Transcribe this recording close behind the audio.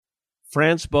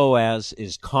Franz Boas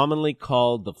is commonly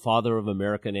called the father of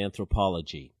American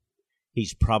anthropology.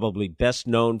 He's probably best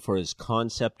known for his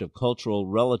concept of cultural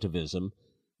relativism,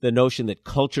 the notion that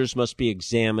cultures must be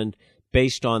examined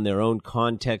based on their own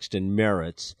context and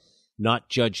merits, not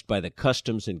judged by the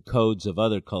customs and codes of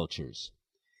other cultures.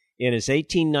 In his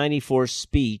 1894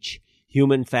 speech,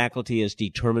 Human Faculty as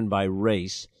Determined by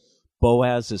Race,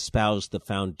 Boas espoused the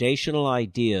foundational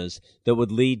ideas that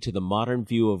would lead to the modern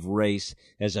view of race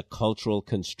as a cultural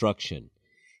construction.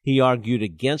 He argued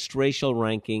against racial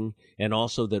ranking and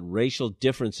also that racial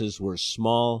differences were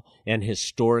small and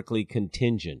historically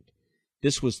contingent.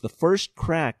 This was the first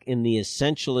crack in the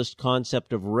essentialist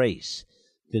concept of race,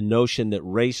 the notion that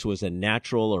race was a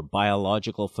natural or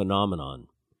biological phenomenon.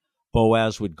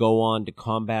 Boas would go on to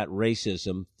combat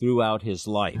racism throughout his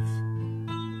life.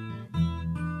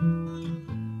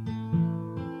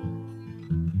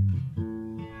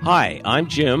 Hi, I'm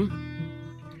Jim.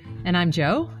 And I'm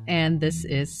Joe, and this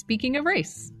is Speaking of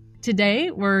Race. Today,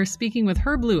 we're speaking with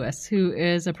Herb Lewis, who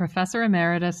is a professor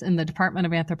emeritus in the Department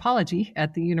of Anthropology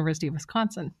at the University of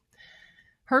Wisconsin.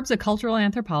 Herb's a cultural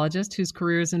anthropologist whose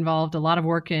career has involved a lot of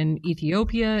work in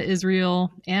Ethiopia,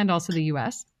 Israel, and also the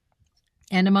U.S.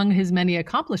 And among his many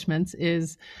accomplishments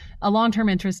is a long-term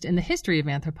interest in the history of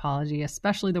anthropology,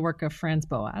 especially the work of Franz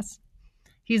Boas.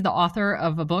 He's the author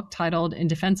of a book titled In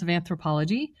Defense of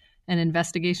Anthropology, an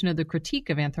investigation of the critique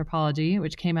of anthropology,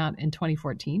 which came out in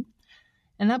 2014.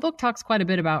 And that book talks quite a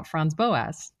bit about Franz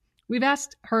Boas. We've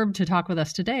asked Herb to talk with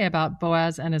us today about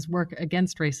Boas and his work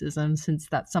against racism, since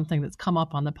that's something that's come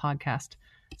up on the podcast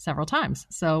several times.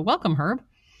 So welcome, Herb.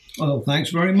 Well,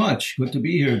 thanks very much. Good to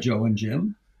be here, Joe and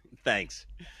Jim. Thanks.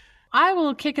 I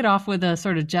will kick it off with a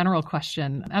sort of general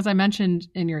question. As I mentioned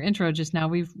in your intro just now,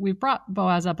 we've brought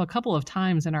Boas up a couple of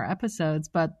times in our episodes,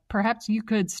 but perhaps you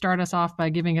could start us off by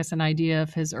giving us an idea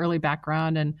of his early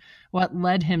background and what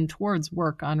led him towards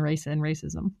work on race and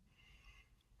racism.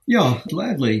 Yeah,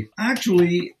 gladly.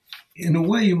 Actually, in a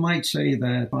way, you might say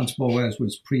that Franz Boas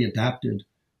was pre-adapted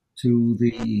to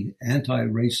the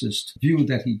anti-racist view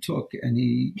that he took and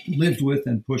he lived with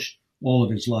and pushed all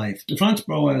of his life. Franz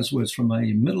Boas was from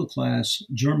a middle-class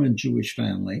German Jewish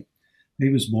family. He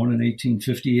was born in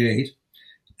 1858,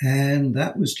 and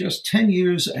that was just 10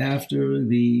 years after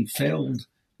the failed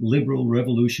liberal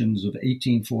revolutions of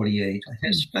 1848.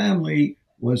 His family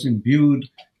was imbued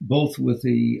both with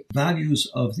the values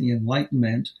of the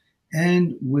Enlightenment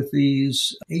and with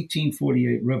these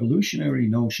 1848 revolutionary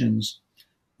notions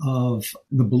of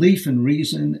the belief in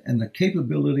reason and the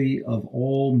capability of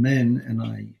all men, and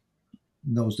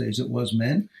in those days it was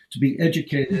men, to be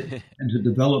educated and to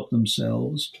develop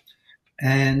themselves.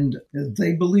 And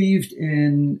they believed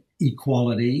in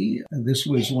equality. This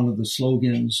was one of the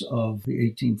slogans of the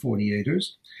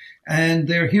 1848ers. And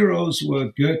their heroes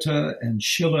were Goethe and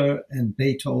Schiller and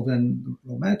Beethoven,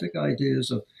 the romantic ideas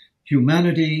of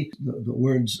humanity, the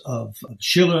words of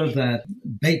Schiller that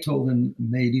Beethoven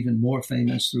made even more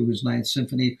famous through his Ninth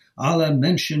Symphony, Alle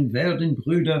Menschen werden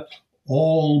Brüder,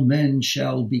 all men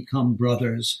shall become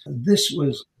brothers. This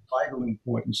was vital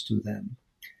importance to them.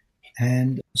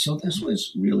 And so this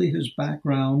was really his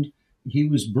background. He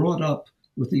was brought up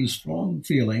with these strong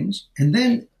feelings. And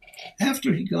then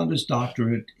after he got his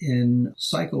doctorate in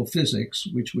psychophysics,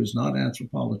 which was not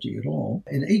anthropology at all,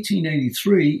 in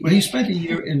 1883, he spent a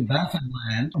year in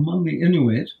Baffinland among the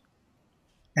Inuit.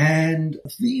 And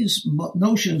these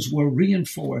notions were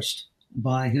reinforced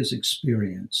by his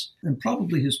experience. And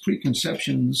probably his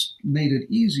preconceptions made it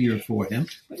easier for him.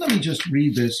 But let me just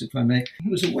read this, if I may. He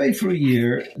was away for a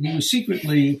year, and he was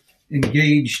secretly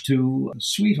engaged to a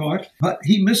sweetheart, but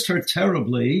he missed her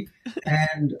terribly.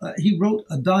 And he wrote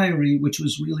a diary, which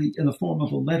was really in the form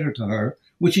of a letter to her,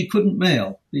 which he couldn't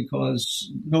mail because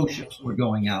no ships were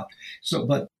going out.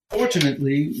 But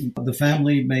fortunately, the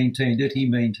family maintained it, he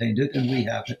maintained it, and we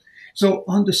have it. So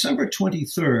on December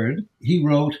 23rd, he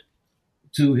wrote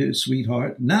to his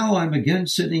sweetheart, "Now I'm again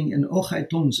sitting in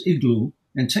Ochaytung's igloo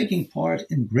and taking part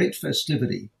in great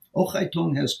festivity.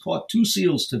 Ochaytung has caught 2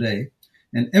 seals today,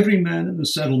 and every man in the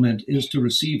settlement is to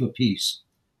receive a piece.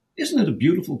 Isn't it a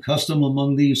beautiful custom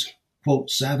among these, quote,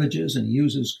 savages," and he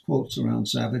uses quotes around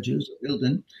savages,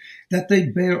 Ilden, "that they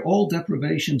bear all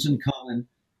deprivations in common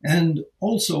and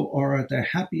also are at their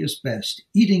happiest best,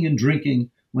 eating and drinking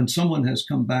when someone has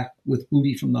come back with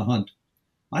booty from the hunt.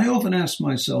 I often ask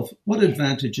myself what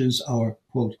advantages our,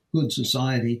 quote, good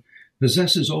society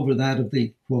possesses over that of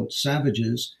the, quote,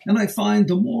 savages, and I find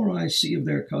the more I see of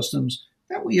their customs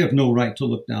that we have no right to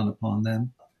look down upon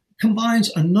them.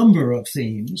 combines a number of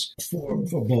themes for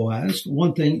Boaz.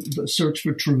 One thing, the search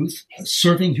for truth,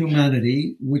 serving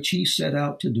humanity, which he set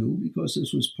out to do because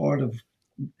this was part of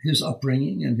his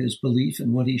upbringing and his belief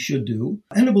in what he should do,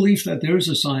 and a belief that there is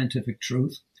a scientific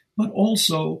truth, but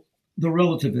also the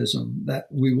relativism that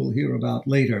we will hear about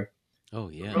later. Oh,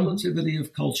 yeah. The relativity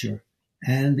of culture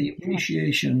and the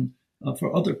appreciation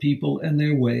for other people and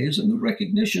their ways and the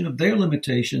recognition of their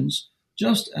limitations,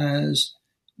 just as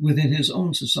within his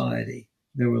own society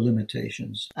there were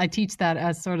limitations. I teach that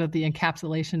as sort of the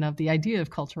encapsulation of the idea of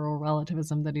cultural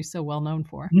relativism that he's so well known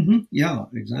for. Mm-hmm. Yeah,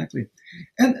 exactly.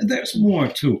 And there's more,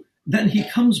 too. Then he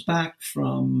comes back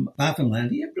from Baffinland.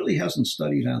 He really hasn't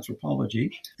studied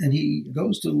anthropology. And he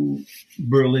goes to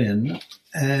Berlin.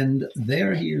 And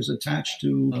there he is attached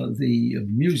to the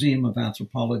Museum of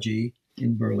Anthropology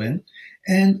in Berlin.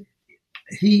 And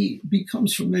he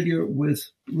becomes familiar with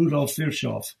Rudolf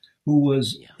Virchow, who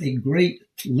was a great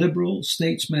liberal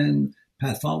statesman,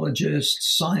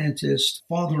 pathologist, scientist,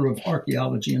 father of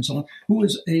archaeology, and so on, who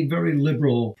was a very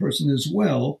liberal person as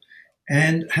well,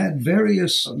 and had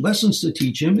various lessons to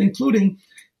teach him, including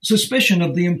suspicion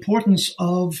of the importance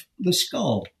of the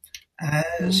skull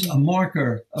as a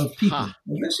marker of people.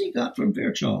 Well, this he got from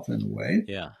Virchow in a way.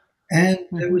 Yeah. And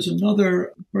there was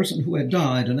another person who had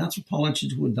died, an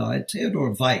anthropologist who had died,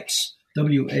 Theodor Waitz,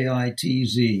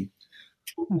 W-A-I-T-Z,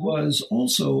 who was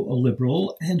also a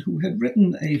liberal and who had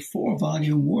written a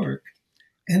 4-volume work.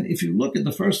 And if you look at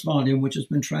the first volume, which has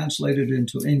been translated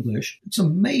into English, it's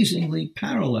amazingly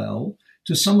parallel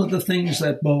to some of the things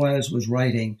that Boaz was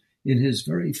writing in his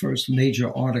very first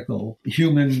major article,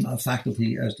 Human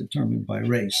Faculty as Determined by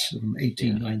Race, from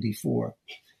 1894.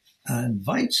 And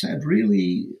Weitz had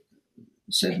really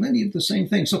said many of the same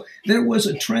things. So there was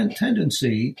a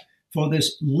tendency for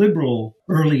this liberal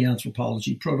early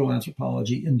anthropology,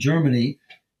 proto-anthropology in Germany,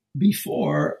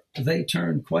 before they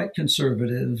turned quite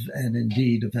conservative and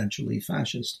indeed eventually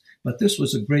fascist. But this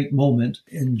was a great moment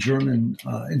in German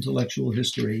intellectual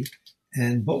history,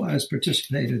 and Boaz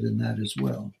participated in that as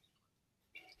well.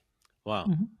 Wow.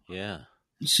 Yeah.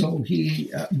 So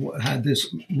he had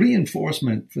this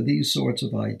reinforcement for these sorts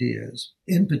of ideas.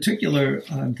 In particular,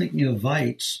 I'm thinking of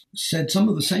Weitz, said some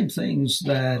of the same things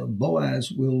that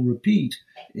Boaz will repeat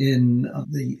in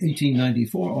the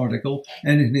 1894 article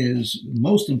and in his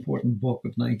most important book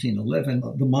of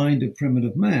 1911, The Mind of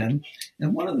Primitive Man.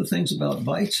 And one of the things about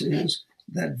Weitz is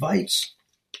that Weitz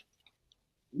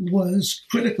was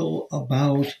critical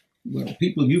about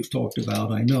people you've talked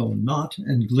about, I know, Nott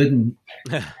and Glidden,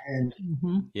 and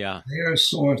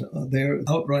their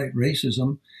outright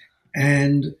racism,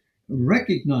 and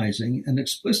recognizing and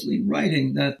explicitly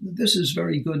writing that this is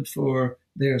very good for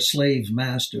their slave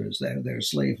masters, their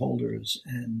slave holders,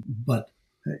 but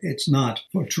it's not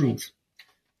for truth.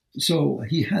 So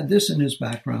he had this in his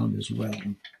background as well.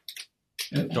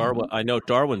 Darwin, I know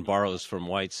Darwin borrows from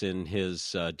Weitz in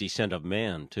his Descent of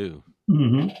Man, too.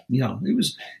 Mm-hmm. Yeah,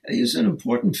 he's an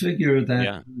important figure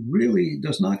that really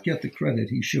does not get the credit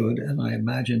he should, and I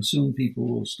imagine soon people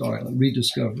will start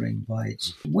rediscovering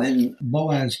Weitz. When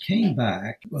Boaz came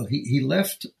back, well, he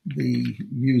left the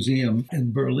museum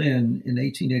in Berlin in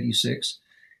 1886,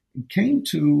 came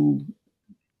to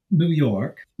New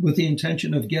York with the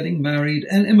intention of getting married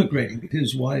and immigrating.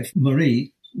 His wife,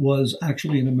 Marie, was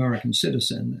actually an American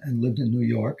citizen and lived in New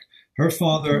York. Her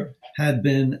father had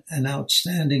been an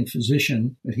outstanding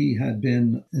physician, but he had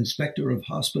been inspector of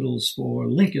hospitals for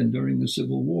Lincoln during the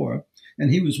Civil War,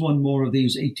 and he was one more of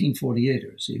these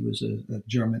 1848ers. He was a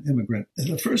German immigrant. And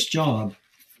the first job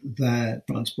that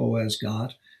Franz Boas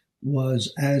got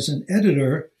was as an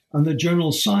editor on the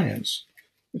journal Science,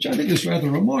 which I think is rather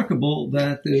remarkable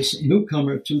that this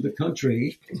newcomer to the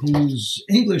country, whose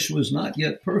English was not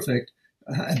yet perfect,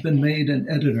 had been made an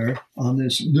editor on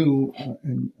this new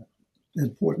and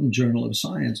important journal of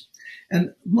science.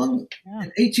 And in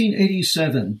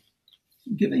 1887,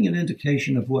 giving an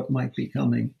indication of what might be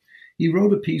coming, he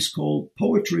wrote a piece called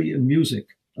Poetry and Music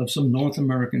of Some North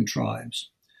American Tribes.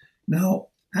 Now,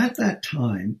 at that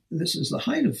time, this is the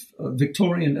height of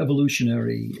Victorian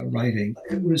evolutionary writing,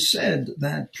 it was said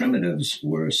that primitives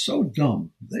were so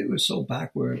dumb, they were so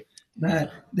backward,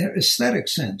 that their aesthetic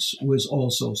sense was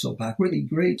also so backward. The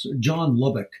great John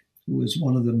Lubbock, who was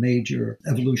one of the major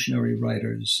evolutionary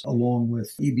writers, along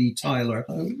with E.B. Tyler,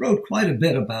 wrote quite a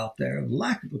bit about their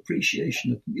lack of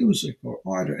appreciation of music or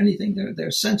art or anything.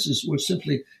 Their senses were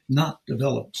simply not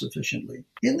developed sufficiently.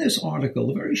 In this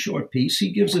article, a very short piece,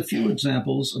 he gives a few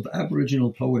examples of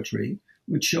Aboriginal poetry,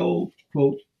 which show,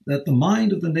 quote, that the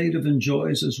mind of the native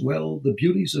enjoys as well the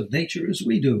beauties of nature as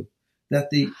we do. that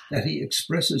he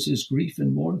expresses his grief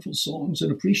in mournful songs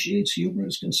and appreciates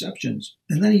humorous conceptions.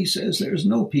 And then he says there's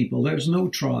no people, there's no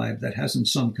tribe that hasn't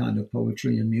some kind of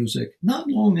poetry and music. Not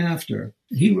long after,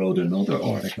 he wrote another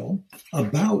article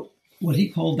about what he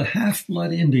called the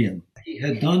half-blood Indian. He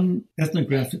had done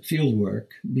ethnographic field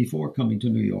work before coming to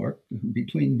New York,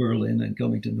 between Berlin and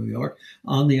coming to New York,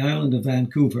 on the island of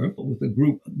Vancouver with a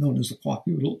group known as the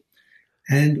Kwakiutl,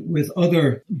 and with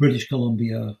other British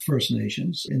Columbia First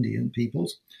Nations, Indian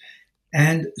peoples,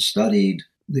 and studied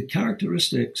the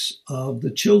characteristics of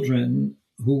the children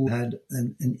who had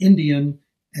an Indian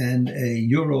and a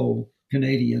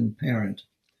Euro-Canadian parent.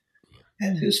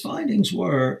 And his findings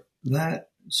were that,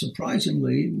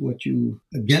 surprisingly,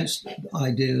 against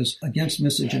ideas, against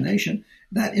miscegenation,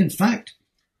 that in fact,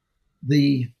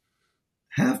 the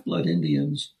half-blood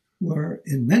Indians were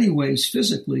in many ways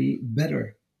physically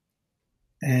better.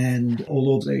 And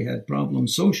although they had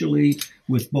problems socially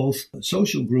with both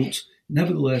social groups,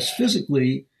 nevertheless,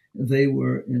 physically, they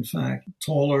were in fact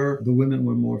taller, the women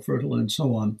were more fertile, and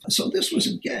so on. So this was,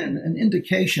 again, an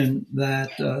indication that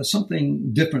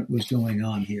something different was going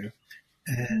on here.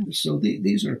 And so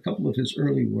these are a couple of his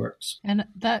early works. And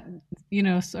that,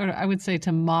 sort of, I would say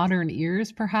to modern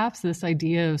ears, perhaps, this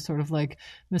idea of sort of like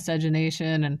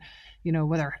miscegenation and,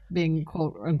 whether being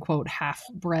quote unquote half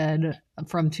bred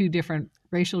from two different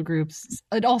racial groups,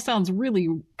 it all sounds really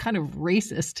kind of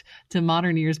racist to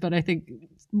modern ears. But I think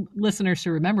listeners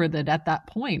should remember that at that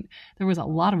point, there was a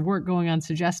lot of work going on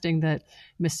suggesting that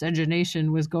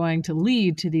miscegenation was going to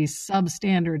lead to these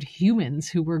substandard humans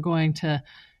who were going to,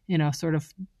 sort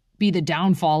of be the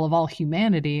downfall of all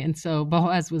humanity. And so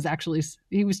Boas was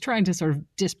he was trying to sort of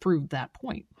disprove that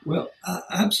point. Well,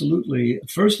 absolutely.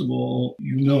 First of all,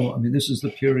 this is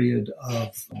the period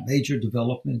of major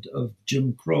development of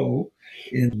Jim Crow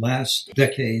in last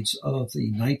decades of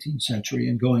the 19th century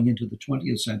and going into the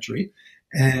 20th century.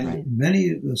 And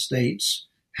many of the states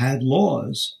had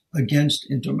laws against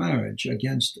intermarriage,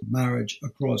 against marriage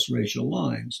across racial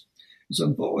lines. So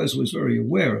Boas was very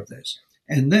aware of this.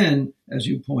 And then, as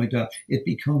you point out, it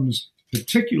becomes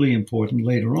particularly important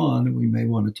later on, and we may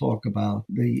want to talk about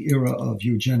the era of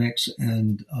eugenics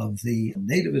and of the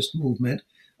nativist movement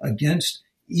against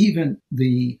even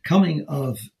the coming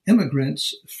of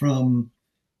immigrants from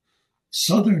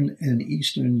Southern and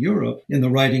Eastern Europe. In the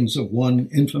writings of one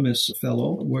infamous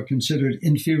fellow, were considered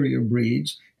inferior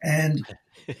breeds, and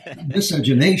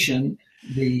miscegenation,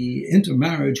 the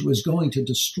intermarriage, was going to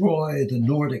destroy the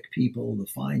Nordic people, the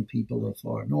fine people of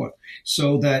far north.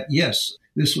 So that, yes,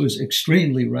 this was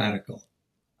extremely radical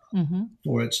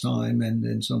for its time, and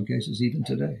in some cases even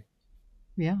today.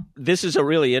 Yeah. This is a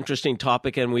really interesting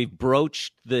topic, and we've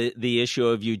broached the issue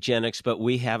of eugenics, but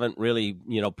we haven't really,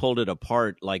 pulled it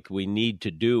apart like we need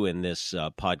to do in this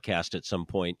podcast at some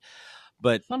point.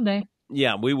 But someday.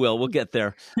 Yeah, we will. We'll get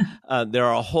there. There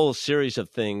are a whole series of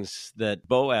things that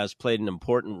Boas played an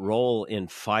important role in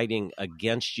fighting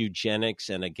against eugenics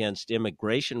and against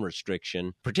immigration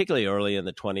restriction, particularly early in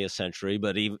the 20th century,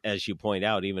 but even, as you point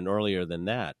out, even earlier than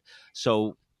that.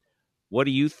 So what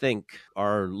do you think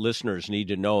our listeners need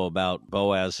to know about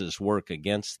Boas's work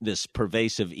against this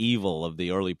pervasive evil of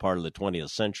the early part of the 20th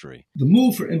century? The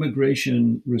move for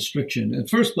immigration restriction, in the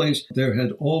first place, there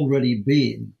had already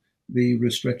been the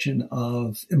restriction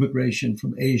of immigration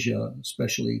from Asia,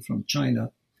 especially from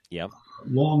China,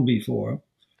 long before.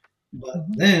 But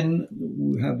then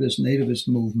we have this nativist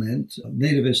movement,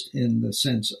 nativist in the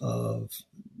sense of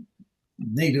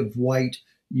native white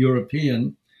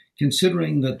European,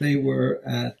 considering that they were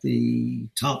at the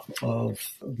top of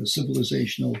the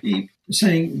civilizational heap,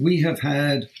 saying we have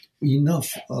had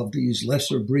enough of these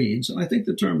lesser breeds. And I think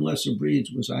the term lesser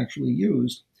breeds was actually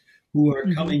used, who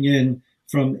are coming in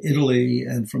from Italy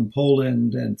and from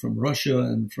Poland and from Russia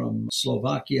and from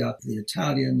Slovakia, the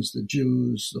Italians, the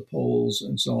Jews, the Poles,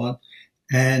 and so on.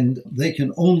 And they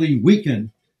can only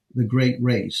weaken the great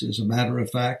race. As a matter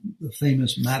of fact, the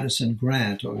famous Madison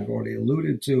Grant, who I've already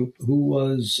alluded to, who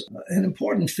was an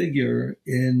important figure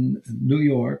in New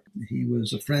York. He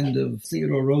was a friend of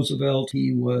Theodore Roosevelt.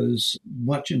 He was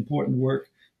much important work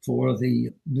for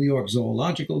the New York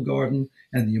Zoological Garden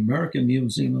and the American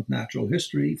Museum of Natural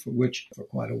History, for which for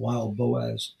quite a while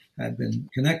Boas had been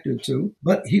connected to.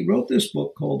 But he wrote this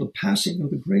book called The Passing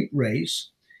of the Great Race,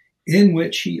 in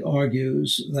which he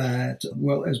argues that,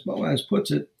 well, as Boas puts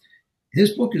it,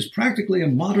 his book is practically a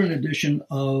modern edition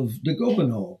of De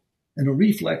Gobineau and a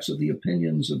reflex of the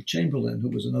opinions of Chamberlain, who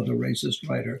was another racist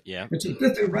writer. Yeah. It's a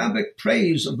dithyrambic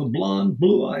praise of the blonde,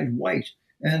 blue-eyed white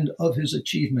and of his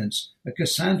achievements, a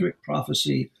Cassandric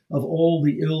prophecy of all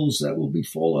the ills that will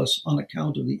befall us on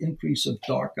account of the increase of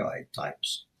dark-eyed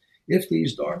types. if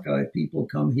these dark-eyed people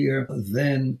come here,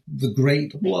 then the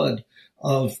great blood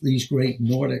of these great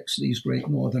Nordics, these great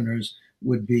Northerners,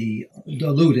 would be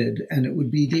diluted, and it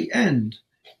would be the end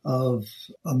of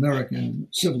American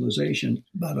civilization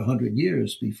about 100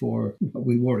 years before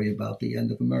we worry about the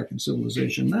end of American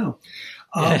civilization now.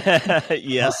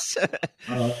 Yes.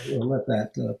 We'll let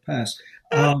that pass.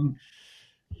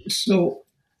 So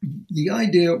the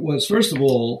idea was, first of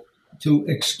all, to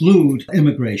exclude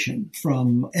immigration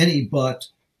from any but,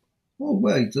 oh,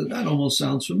 wait, that almost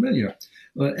sounds familiar.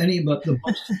 Any but the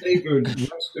most favored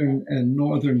Western and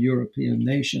Northern European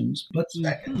nations. But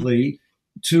secondly,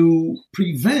 to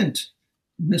prevent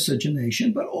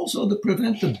miscegenation, but also to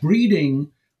prevent the breeding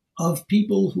of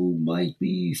people who might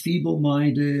be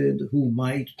feeble-minded, who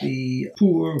might be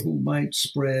poor, who might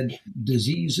spread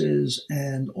diseases,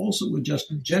 and also would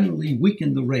just generally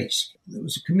weaken the race. There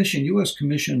was a commission, U.S.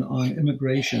 Commission on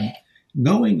Immigration,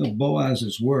 knowing of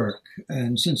Boas's work,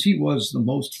 and since he was the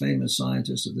most famous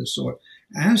scientist of this sort,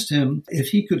 asked him if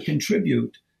he could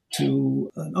contribute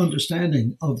to an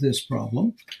understanding of this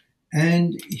problem.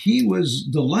 And he was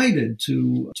delighted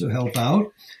to help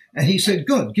out. And he said,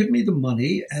 good, give me the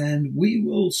money and we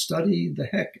will study the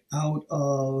heck out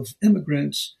of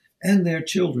immigrants and their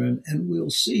children, and we'll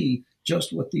see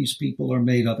just what these people are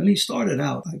made of. And he started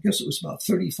out, I guess it was about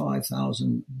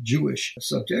 35,000 Jewish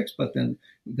subjects, but then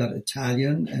we got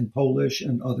Italian and Polish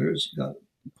and others, got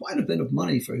quite a bit of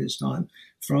money for his time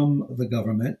from the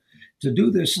government to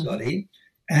do this study.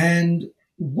 And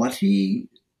what he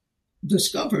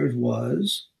discovered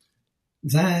was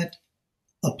that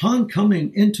upon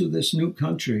coming into this new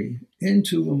country,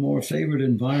 into a more favored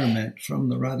environment from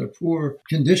the rather poor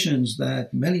conditions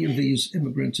that many of these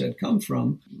immigrants had come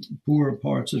from, poor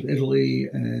parts of Italy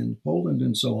and Poland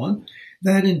and so on,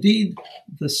 that indeed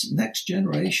this next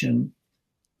generation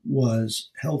was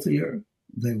healthier,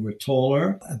 they were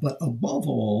taller, but above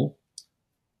all,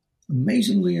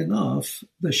 amazingly enough,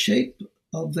 the shape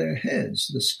of their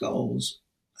heads, the skulls,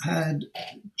 had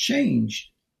changed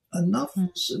enough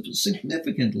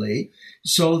significantly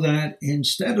so that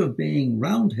instead of being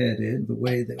round-headed the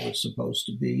way they were supposed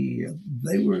to be,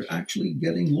 they were actually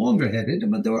getting longer-headed. I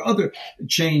mean, there were other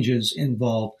changes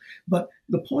involved. But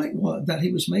the point that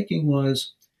he was making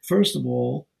was, first of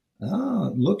all,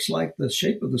 it looks like the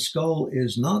shape of the skull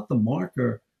is not the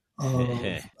marker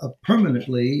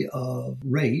permanently of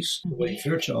race, the way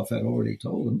Virchow had already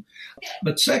told him.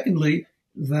 But secondly,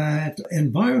 that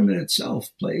environment itself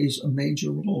plays a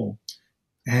major role,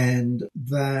 and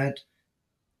that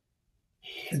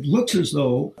it looks as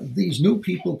though these new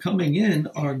people coming in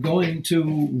are going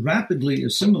to rapidly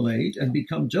assimilate and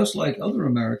become just like other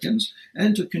Americans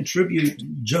and to contribute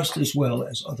just as well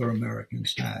as other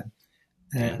Americans had.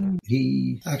 And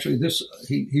he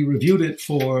reviewed it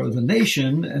for The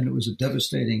Nation, and it was a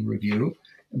devastating review,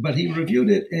 but he reviewed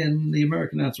it in The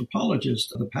American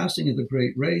Anthropologist, The Passing of the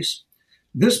Great Race.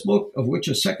 This book, of which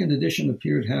a second edition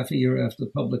appeared half a year after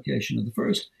the publication of the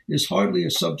first, is hardly a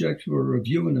subject for a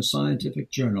review in a scientific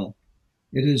journal.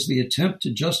 It is the attempt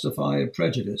to justify a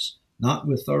prejudice, not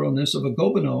with thoroughness of a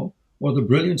Gobineau or the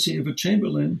brilliancy of a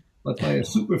Chamberlain, but by a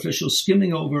superficial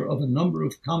skimming over of a number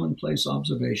of commonplace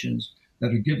observations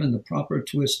that are given the proper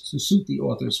twist to suit the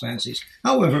author's fancies.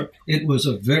 However, it was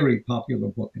a very popular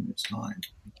book in its time.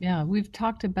 Yeah, we've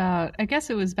talked about, I guess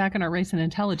it was back in our Race and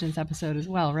Intelligence episode as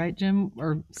well, right, Jim?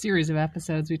 Or series of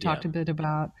episodes, we talked a bit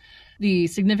about the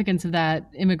significance of that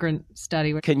immigrant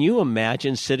study. Can you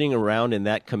imagine sitting around in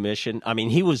that commission? I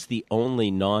mean, he was the only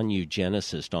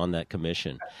non-eugenicist on that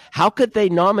commission. How could they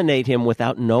nominate him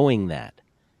without knowing that?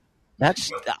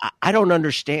 I don't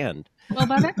understand. Well,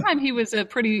 by that time, he was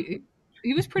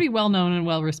pretty well known and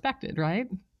well respected, right?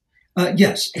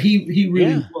 Yes, he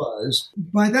really was.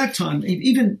 By that time,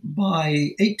 even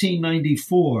by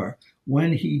 1894,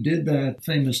 when he did that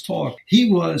famous talk,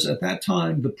 he was at that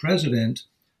time the president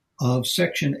of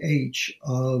Section H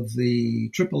of the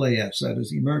AAAS, that is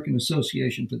the American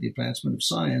Association for the Advancement of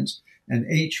Science, and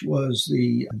H was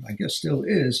I guess still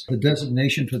is, the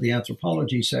designation for the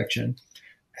anthropology section.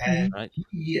 And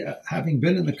he, having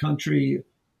been in the country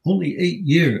only 8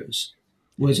 years,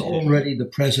 was already the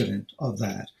president of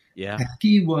that. Yeah. And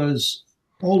he was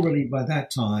already by that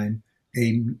time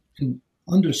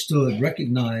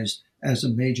recognized as a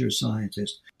major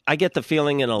scientist. I get the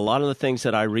feeling in a lot of the things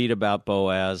that I read about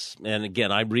Boas, and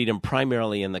again, I read him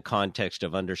primarily in the context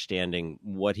of understanding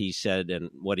what he said and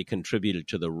what he contributed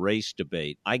to the race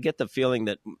debate. I get the feeling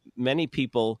that many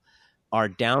people are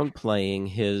downplaying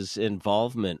his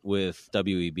involvement with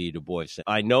W.E.B. Du Bois.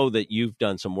 I know that you've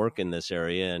done some work in this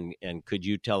area, and could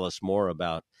you tell us more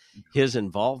about his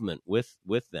involvement with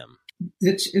them?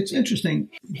 It's interesting.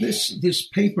 This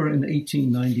paper in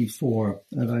 1894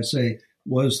 that I say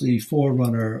was the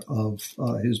forerunner of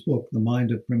his book, The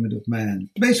Mind of Primitive Man.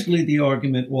 Basically, the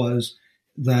argument was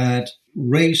that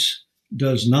race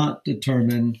does not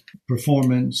determine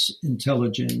performance,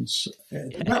 intelligence.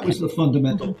 That was the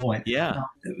fundamental point. Yeah.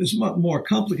 It was much more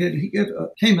complicated. He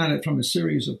came at it from a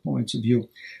series of points of view.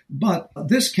 But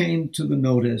this came to the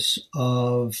notice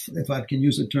of, if I can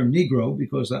use the term Negro,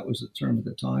 because that was the term at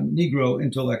the time, Negro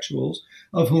intellectuals,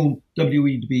 of whom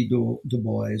W.E.B. Du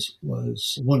Bois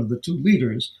was one of the two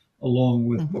leaders, along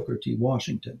with Booker T.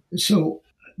 Washington. So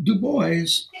Du Bois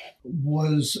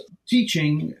was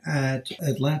teaching at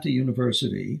Atlanta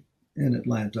University in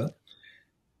Atlanta,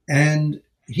 and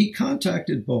he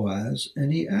contacted Boas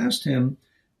and he asked him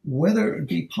whether it'd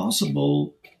be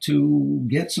possible to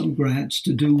get some grants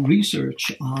to do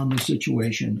research on the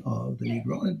situation of the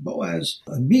Negro. And Boas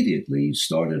immediately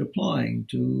started applying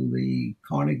to the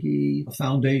Carnegie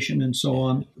Foundation and so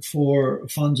on for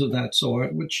funds of that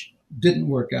sort, which didn't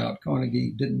work out.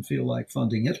 Carnegie didn't feel like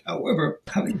funding it. However,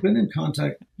 having been in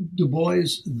contact, Du Bois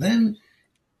then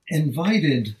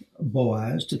invited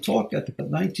Boas to talk at the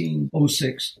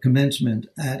 1906 commencement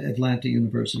at Atlanta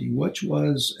University, which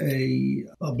was a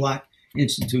black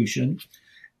institution,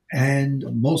 and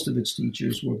most of its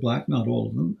teachers were black, not all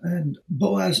of them. And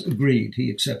Boas agreed. He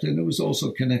accepted, and it was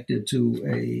also connected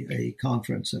to a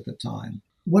conference at the time.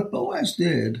 What Boas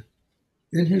did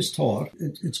in his talk,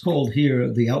 it's called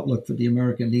here The Outlook for the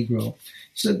American Negro,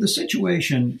 he said the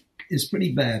situation is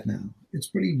pretty bad now. It's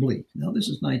pretty bleak. Now, this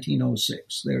is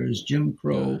 1906. There is Jim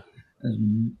Crow, a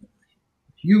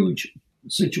huge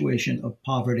situation of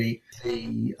poverty,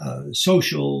 the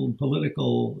social,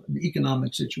 political, and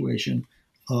economic situation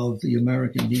of the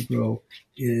American Negro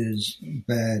is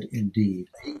bad indeed.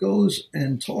 He goes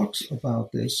and talks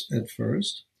about this at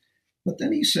first, but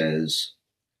then he says,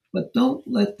 but don't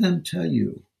let them tell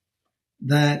you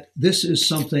that this is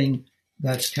something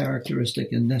that's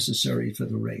characteristic and necessary for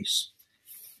the race,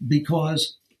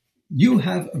 because you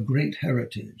have a great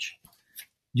heritage.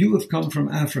 You have come from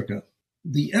Africa.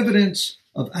 The evidence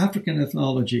of African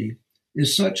ethnology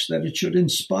is such that it should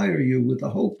inspire you with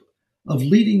the hope of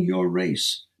leading your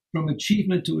race from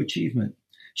achievement to achievement.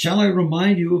 Shall I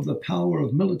remind you of the power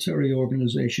of military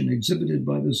organization exhibited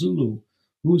by the Zulu,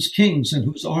 whose kings and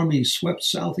whose armies swept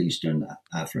southeastern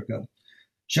Africa?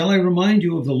 Shall I remind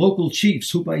you of the local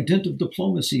chiefs who, by dint of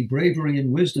diplomacy, bravery,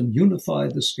 and wisdom,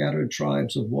 unified the scattered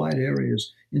tribes of wide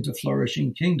areas into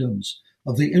flourishing kingdoms,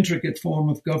 of the intricate form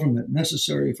of government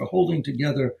necessary for holding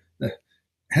together the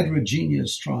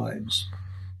heterogeneous tribes?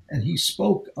 And he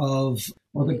spoke of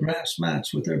the grass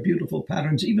mats with their beautiful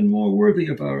patterns. Even more worthy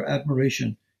of our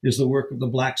admiration is the work of the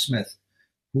blacksmith,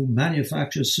 who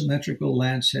manufactures symmetrical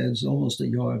lance heads almost a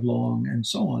yard long, and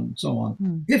so on and so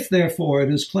on. If, therefore, it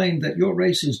is claimed that your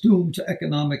race is doomed to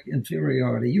economic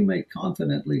inferiority, you may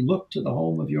confidently look to the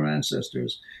home of your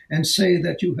ancestors and say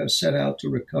that you have set out to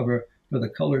recover for the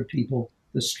colored people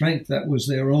the strength that was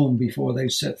their own before they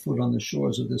set foot on the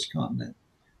shores of this continent.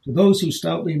 To those who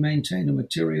stoutly maintain a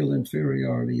material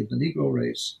inferiority of the Negro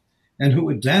race and who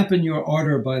would dampen your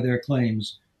ardor by their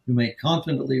claims, you may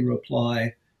confidently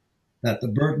reply that the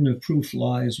burden of proof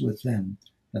lies with them,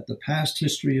 that the past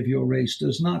history of your race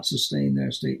does not sustain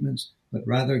their statements, but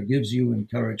rather gives you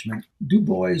encouragement. Du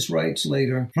Bois writes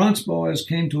later, Franz Boas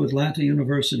came to Atlanta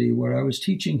University, where I was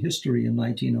teaching history in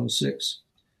 1906,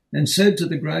 and said to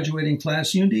the graduating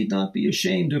class, you need not be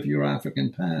ashamed of your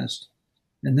African past.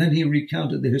 And then he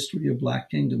recounted the history of black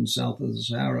kingdoms south of the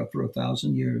Sahara for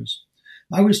 1,000 years.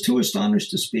 I was too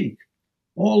astonished to speak.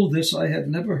 All of this I had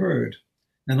never heard,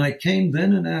 and I came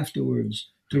then and afterwards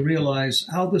to realize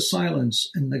how the silence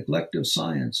and neglect of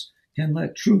science can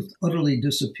let truth utterly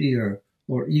disappear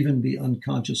or even be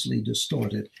unconsciously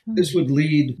distorted. This would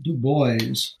lead Du Bois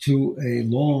to a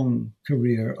long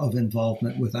career of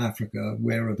involvement with Africa,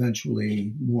 where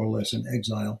eventually, more or less in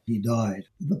exile, he died.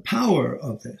 The power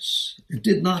of this, it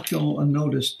did not go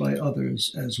unnoticed by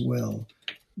others as well.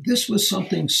 This was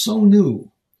something so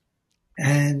new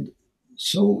and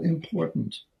so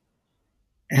important.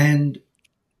 And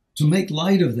to make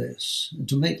light of this, and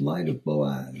to make light of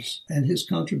Boas and his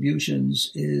contributions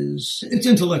it's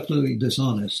intellectually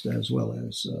dishonest as well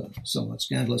as somewhat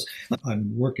scandalous.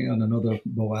 I'm working on another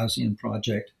Boasian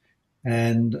project,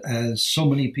 and as so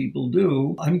many people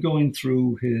do, I'm going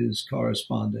through his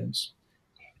correspondence.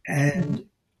 And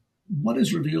what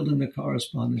is revealed in the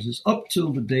correspondence is up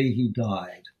till the day he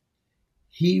died,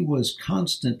 he was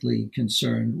constantly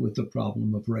concerned with the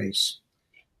problem of race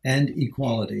and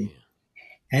equality.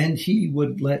 And he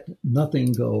would let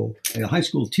nothing go. A high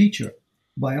school teacher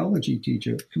biology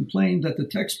teacher, complained that the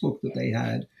textbook that they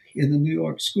had in the New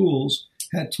York schools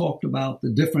had talked about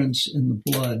the difference in the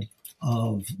blood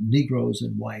of Negroes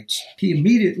and whites. He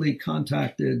immediately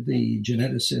contacted the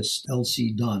geneticist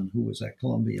L.C. Dunn, who was at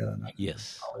Columbia, and a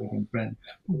colleague and friend,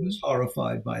 who was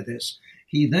horrified by this.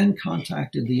 He then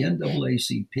contacted the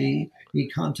NAACP. He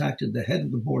contacted the head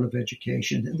of the Board of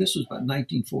Education, and this was about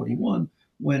 1941,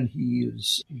 when he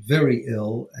was very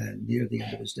ill and near the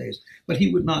end of his days. But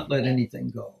he would not let anything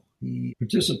go. He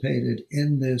participated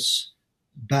in this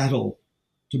battle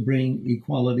to bring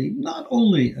equality, not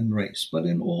only in race, but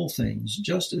in all things,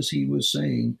 just as he was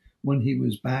saying when he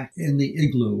was back in the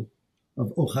igloo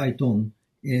of Okaitung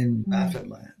in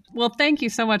Baffinland. Well, thank you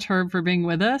so much, Herb, for being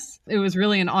with us. It was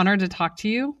really an honor to talk to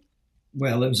you.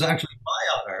 Well, it was actually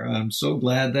my honor. I'm so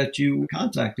glad that you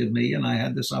contacted me and I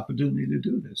had this opportunity to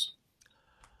do this.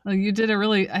 Well, you did a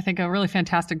really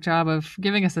fantastic job of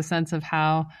giving us a sense of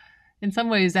how, in some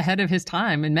ways, ahead of his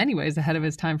time, in many ways ahead of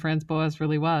his time, Franz Boas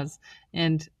really was.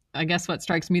 And I guess what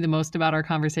strikes me the most about our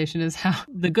conversation is how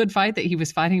the good fight that he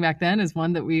was fighting back then is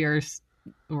one that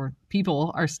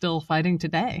people are still fighting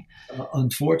today.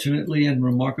 Unfortunately and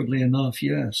remarkably enough,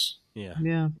 yes.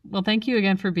 Yeah. Well, thank you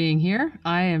again for being here.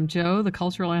 I am Joe, the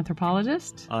cultural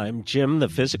anthropologist. I'm Jim, the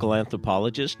physical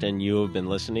anthropologist, and you have been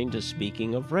listening to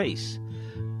Speaking of Race.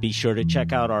 Be sure to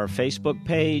check out our Facebook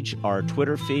page, our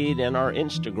Twitter feed, and our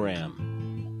Instagram.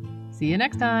 See you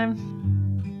next time.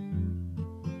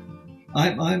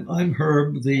 I'm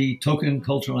Herb, the token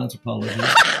cultural anthropologist.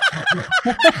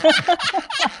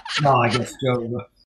 No, I guess Joe.